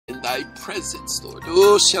in thy presence, Lord.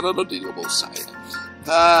 Oh,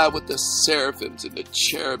 with the seraphims and the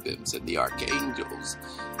cherubims and the archangels,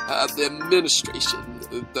 the administration,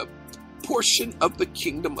 the portion of the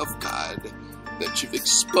kingdom of God that you've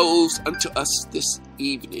exposed unto us this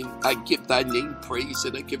evening. I give thy name praise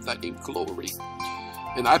and I give thy name glory.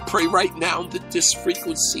 And I pray right now that this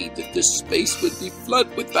frequency, that this space would be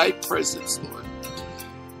flooded with thy presence, Lord.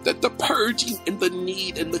 That the purging and the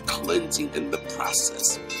need and the cleansing and the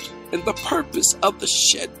process and the purpose of the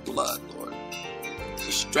shed blood, Lord.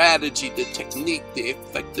 The strategy, the technique, the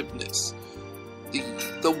effectiveness,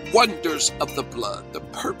 the wonders of the blood, the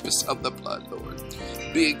purpose of the blood, Lord,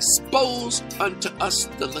 be exposed unto us,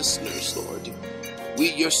 the listeners, Lord.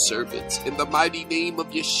 We, your servants, in the mighty name of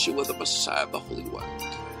Yeshua, the Messiah, the Holy One.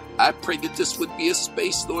 I pray that this would be a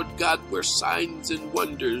space, Lord God, where signs and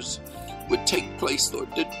wonders would take place, Lord.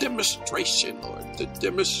 The demonstration, Lord. The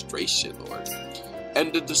demonstration, Lord.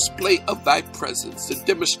 And the display of thy presence. The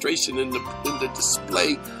demonstration in the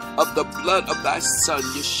display of the blood of thy Son,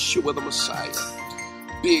 Yeshua, the Messiah.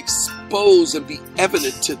 Be exposed and be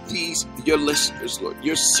evident to these, your listeners, Lord,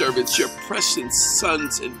 your servants, your precious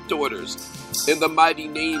sons and daughters, in the mighty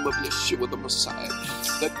name of Yeshua the Messiah.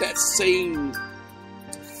 That same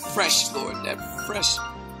fresh, Lord, that fresh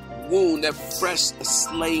wound, that fresh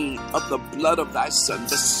slaying of the blood of thy Son, the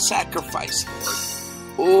sacrifice, Lord.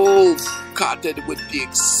 Oh, God, that it would be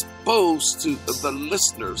exposed to the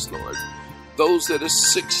listeners, Lord. Those that are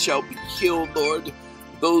sick shall be healed, Lord.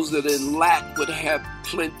 Those that are in lack would have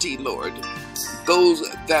plenty, Lord. Those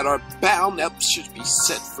that are bound up should be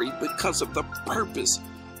set free because of the purpose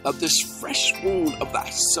of this fresh wound of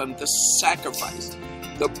thy Son, the sacrifice,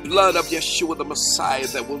 the blood of Yeshua the Messiah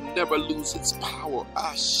that will never lose its power.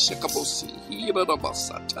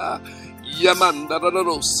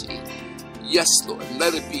 Yes, Lord,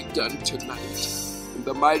 let it be done tonight. In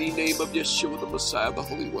the mighty name of Yeshua the Messiah, the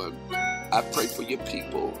Holy One, I pray for your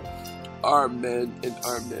people. Amen and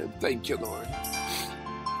amen. Thank you, Lord.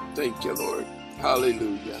 Thank you, Lord.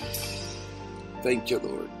 Hallelujah. Thank you,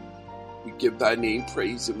 Lord. We give thy name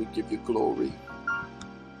praise and we give you glory.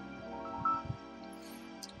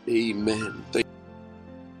 Amen. Thank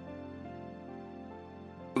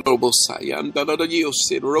you. Robosaya and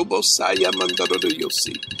Yosi, Robosaya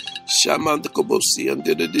Mandarayosi, Shaman the Kobosi and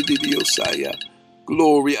Didiosaya,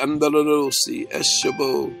 Glory and Dalarosi,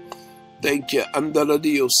 Eshabo. Thank you,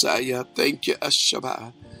 Andaladiosaya. Thank you,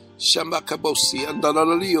 Ashaba. Shamakabosi,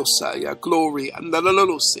 Andaladiosaya. Glory,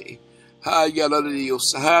 Andalalosi.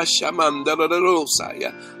 Hayaladiosaya.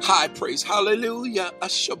 Shamandalosaya. High praise. Hallelujah.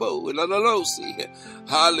 Ashabo. Andalalosi.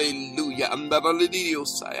 Hallelujah.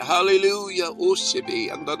 Andaladiosaya. Hallelujah.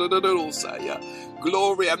 Oshibi. Andalosaya.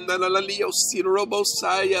 Glory. Andaliosi.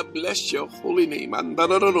 Robosaya. Bless your holy name.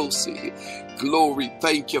 Andalalosi. Glory.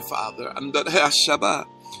 Thank you, Father. Andalashaba.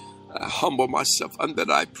 I humble myself under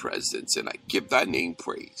thy presence and I give thy name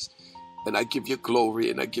praise and I give you glory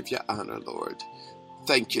and I give you honor, Lord.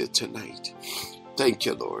 Thank you tonight. Thank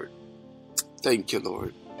you, Lord. Thank you,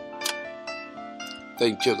 Lord.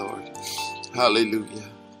 Thank you, Lord. Hallelujah.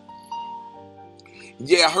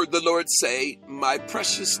 Yeah, I heard the Lord say, my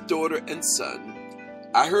precious daughter and son,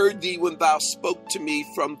 I heard thee when thou spoke to me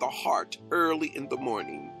from the heart early in the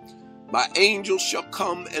morning. My angel shall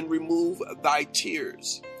come and remove thy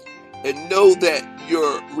tears. And know that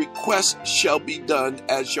your request shall be done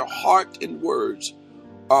as your heart and words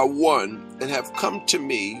are one and have come to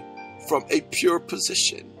me from a pure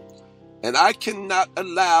position. And I cannot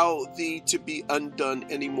allow thee to be undone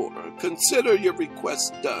anymore. Consider your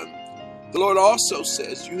request done. The Lord also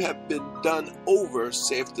says, you have been done over,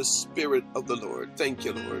 saith the Spirit of the Lord. Thank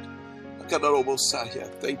you, Lord.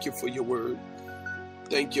 Thank you for your word.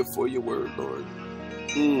 Thank you for your word, Lord.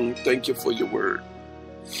 Thank you for your word.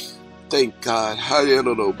 Thank God.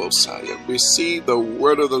 Hallelujah. Receive the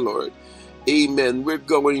word of the Lord. Amen. We're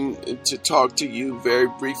going to talk to you very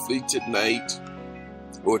briefly tonight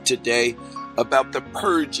or today about the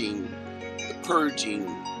purging,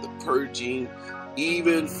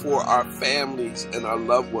 even for our families and our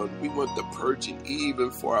loved ones. We want the purging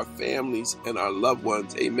even for our families and our loved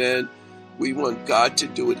ones. Amen. We want God to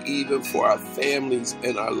do it even for our families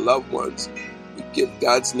and our loved ones. We give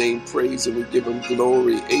God's name praise and we give him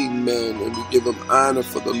glory. Amen. And we give him honor,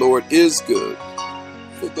 for the Lord is good.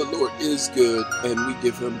 For the Lord is good, and we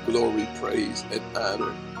give him glory, praise, and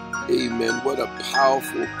honor. Amen. What a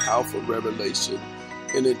powerful, powerful revelation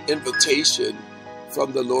and an invitation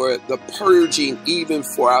from the Lord. The purging even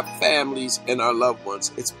for our families and our loved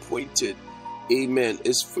ones. It's pointed. Amen.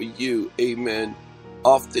 It's for you. Amen.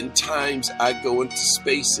 Oftentimes I go into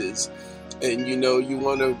spaces and you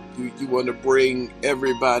want to bring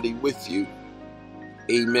everybody with you.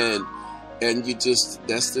 Amen. And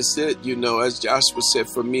that's just it. As Joshua said,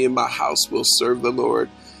 for me and my house will serve the Lord.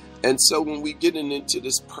 And so when we get into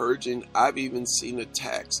this purging, I've even seen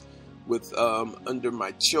attacks with under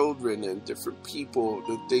my children and different people,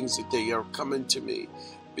 the things that they are coming to me,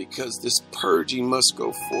 because this purging must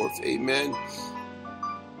go forth. Amen.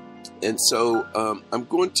 And so I'm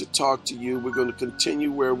going to talk to you. We're going to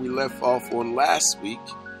continue where we left off on last week.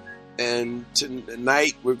 And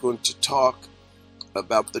tonight we're going to talk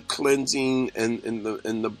about the cleansing and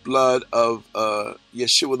the blood of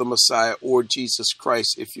Yeshua the Messiah, or Jesus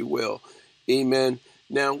Christ, if you will. Amen.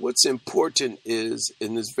 Now, what's important is,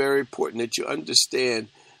 and it's very important that you understand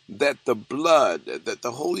that the blood, that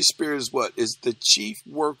the Holy Spirit is what? Is the chief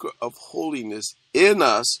worker of holiness in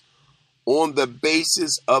us, on the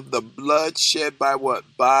basis of the blood shed by what?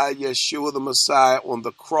 By Yeshua the Messiah on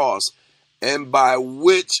the cross, and by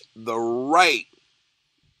which the right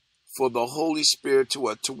for the Holy Spirit to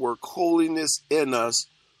what? To work holiness in us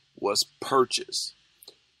was purchased.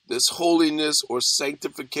 This holiness or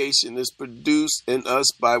sanctification is produced in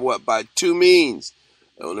us by what? By two means.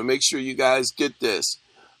 I want to make sure you guys get this.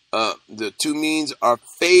 The two means are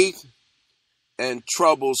faith and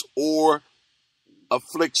troubles, or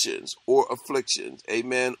afflictions.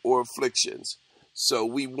 Amen. Or afflictions. So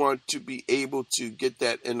we want to be able to get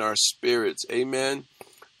that in our spirits. Amen.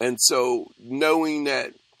 And so knowing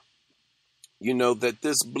that, that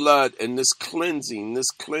this blood and this cleansing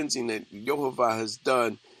that Jehovah has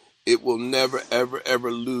done, it will never, ever,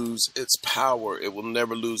 ever lose its power. It will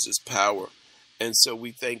never lose its power. And so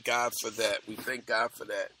we thank God for that.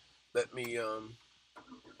 Let me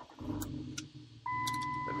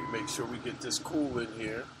make sure we get this cool in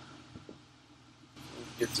here.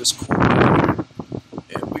 And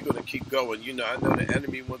we're going to keep going. I know the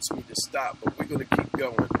enemy wants me to stop, but we're going to keep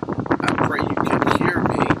going. I pray you can hear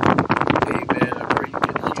me. Amen. I pray you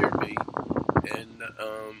can hear me. And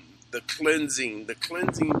the cleansing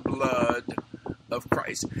blood of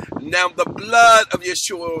Christ. Now, the blood of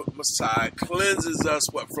Yeshua Messiah cleanses us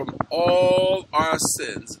from all our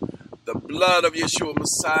sins. The blood of Yeshua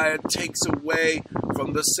Messiah takes away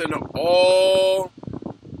from the sinner all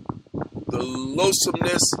the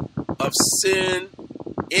loathsomeness of sin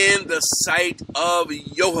in the sight of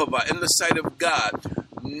Jehovah, in the sight of God.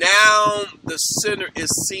 Now the sinner is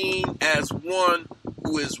seen as one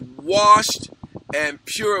who is washed and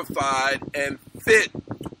purified and fit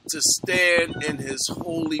to stand in his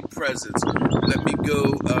holy presence. Let me go,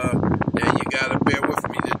 and you got to bear with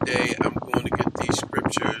me today. I'm going to get these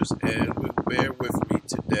scriptures, and bear with me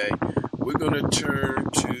today. We're going to turn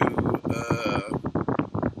to,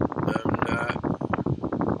 I'm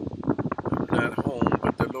not home,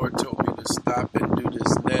 but the Lord told me to stop and do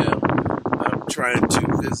this now. I'm trying to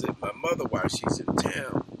visit my mother while she's in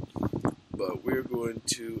town. But we're going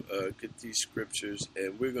to get these scriptures,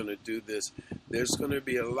 and we're going to do this. There's going to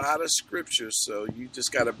be a lot of scriptures, so you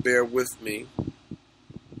just got to bear with me.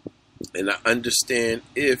 And I understand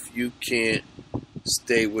if you can't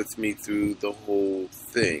stay with me through the whole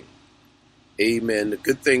thing. Amen. The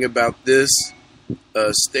good thing about this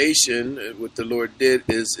station, what the Lord did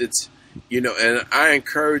is it's, and I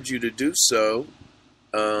encourage you to do so.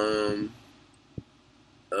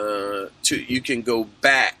 You can go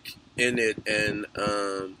back in it, and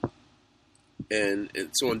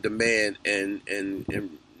it's on demand, and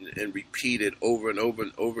repeat it over and over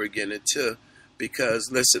and over again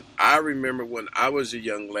because listen, I remember when I was a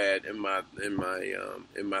young lad in my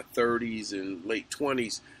 30s and late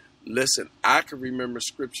 20s. Listen, I can remember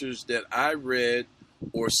scriptures that I read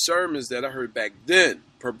or sermons that I heard back then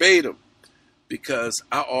verbatim, because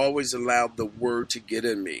I always allowed the word to get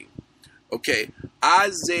in me. Okay,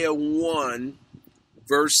 Isaiah 1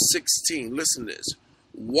 verse 16. Listen to this.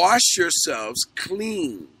 Wash yourselves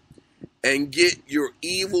clean and get your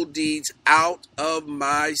evil deeds out of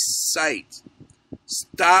my sight.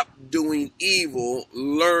 Stop doing evil.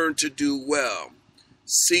 Learn to do well.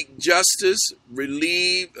 Seek justice.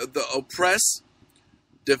 Relieve the oppressed.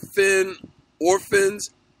 Defend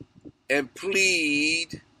orphans. And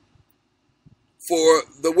plead for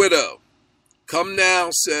the widow. Come now,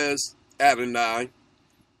 says Adonai.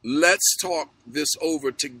 Let's talk this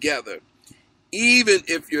over together. Even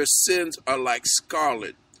if your sins are like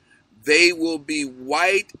scarlet, they will be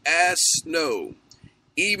white as snow.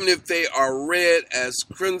 Even if they are red as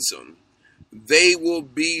crimson, they will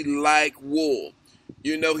be like wool.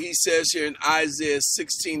 He says here in Isaiah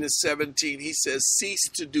 16 and 17, he says, cease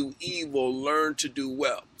to do evil, learn to do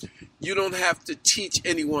well. You don't have to teach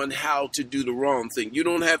anyone how to do the wrong thing. You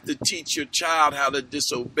don't have to teach your child how to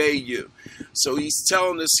disobey you. So he's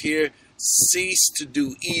telling us here, cease to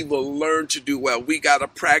do evil, learn to do well. We got to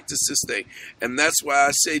practice this thing. And that's why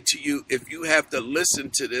I say to you, if you have to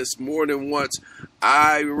listen to this more than once,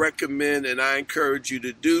 I recommend and I encourage you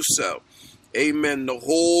to do so. Amen. The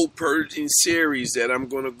whole purging series that I'm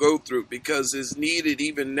going to go through, because it's needed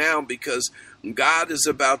even now, because God is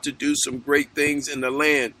about to do some great things in the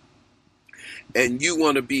land, and you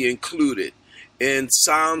want to be included. In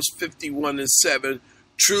Psalms 51:7,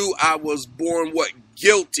 true, I was born what?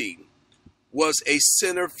 Guilty. Was a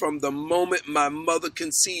sinner from the moment my mother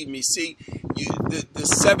conceived me. See, the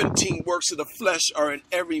 17 works of the flesh are in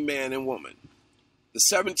every man and woman. The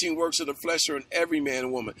 17 works of the flesh are in every man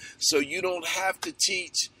and woman. So you don't have to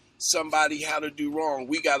teach somebody how to do wrong.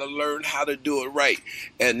 We got to learn how to do it right.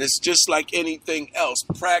 And it's just like anything else.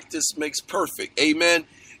 Practice makes perfect. Amen.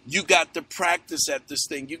 You got to practice at this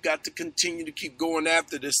thing. You got to continue to keep going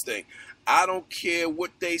after this thing. I don't care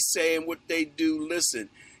what they say and what they do. Listen.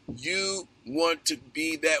 You want to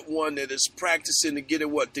be that one that is practicing to get it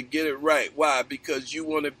what? To get it right. Why? Because you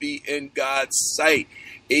want to be in God's sight.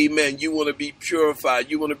 Amen. You want to be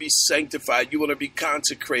purified. You want to be sanctified. You want to be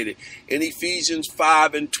consecrated. In Ephesians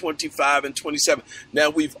 5:25 and 27. Now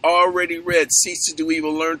we've already read, cease to do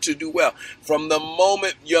evil, learn to do well. From the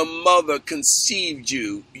moment your mother conceived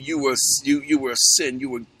you, you were sin. You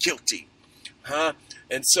were guilty.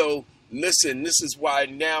 And so, listen, this is why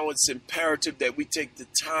now it's imperative that we take the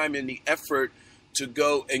time and the effort to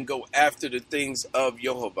go after the things of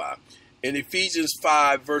Jehovah. In Ephesians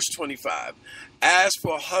 5:25, as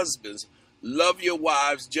for husbands, love your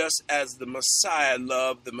wives just as the Messiah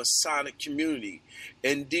loved the Masonic community.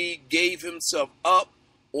 Indeed, gave himself up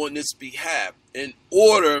on its behalf in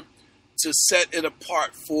order to set it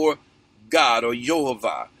apart for God, or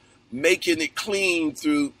Jehovah, making it clean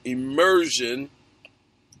through immersion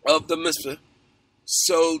of the mitzvah,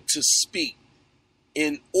 so to speak,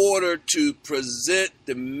 in order to present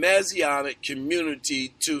the Messianic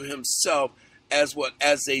community to himself as what?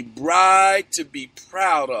 As a bride to be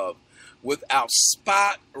proud of, without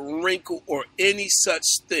spot, wrinkle, or any such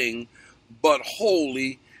thing, but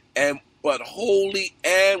holy and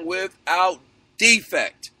without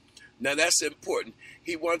defect. Now that's important.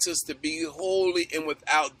 He wants us to be holy and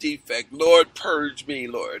without defect. Lord, purge me,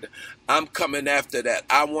 Lord. I'm coming after that.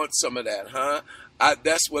 I want some of that,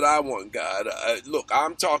 that's what I want, God. Look,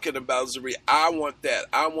 I'm talking about Zuri. I want that.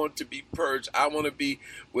 I want to be purged. I want to be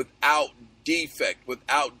without defect,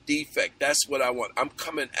 That's what I want. I'm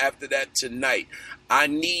coming after that tonight. I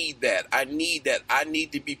need that. I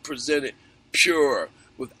need to be presented pure,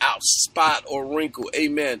 without spot or wrinkle.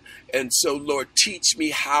 Amen. And so, Lord, teach me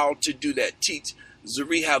how to do that. Teach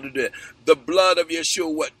Zuri how to do it. The blood of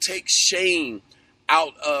Yeshua, what takes shame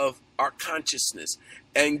out of our consciousness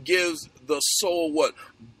and gives the soul what?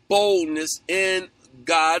 Boldness in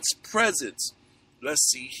God's presence.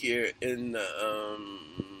 Let's see here in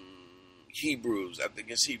Hebrews. I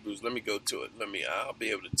think it's Hebrews. Let me go to it. I'll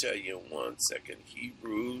be able to tell you in 1 second.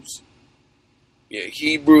 Hebrews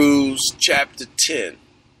chapter 10.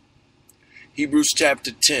 Hebrews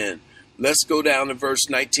chapter 10. Let's go down to verse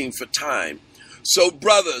 19 for time. So,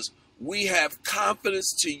 brothers, we have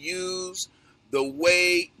confidence to use the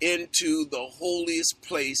way into the holiest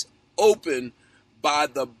place opened by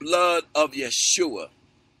the blood of Yeshua.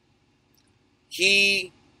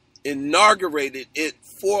 He inaugurated it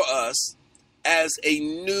for us as a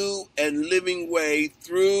new and living way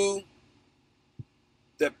through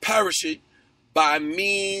the perishing by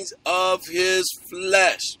means of his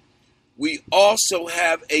flesh. We also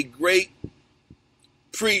have a great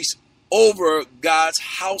priest over God's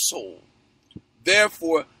household.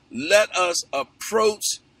 Therefore, let us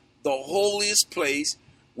approach the holiest place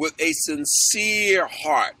with a sincere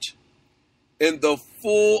heart, in the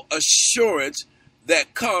full assurance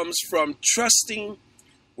that comes from trusting,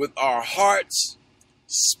 with our hearts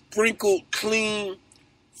sprinkled clean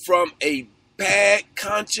from a bad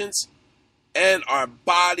conscience and our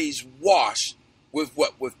bodies washed with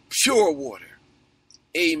what? With pure water.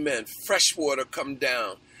 Amen. Fresh water come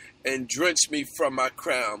down and drench me from my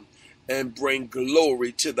crown and bring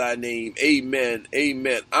glory to thy name. Amen.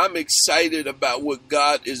 Amen. I'm excited about what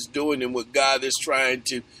God is doing and what God is trying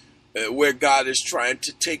to, where God is trying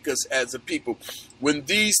to take us as a people. When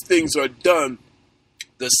these things are done,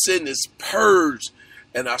 the sin is purged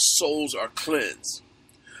and our souls are cleansed.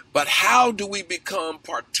 But how do we become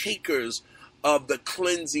partakers of the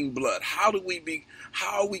cleansing blood? How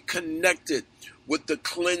are we connected with the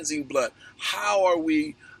cleansing blood? How are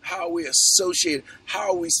we associated?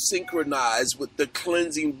 How are we synchronized with the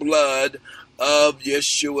cleansing blood of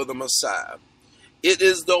Yeshua the Messiah? It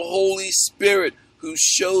is the Holy Spirit who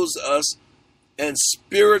shows us and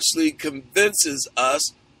spiritually convinces us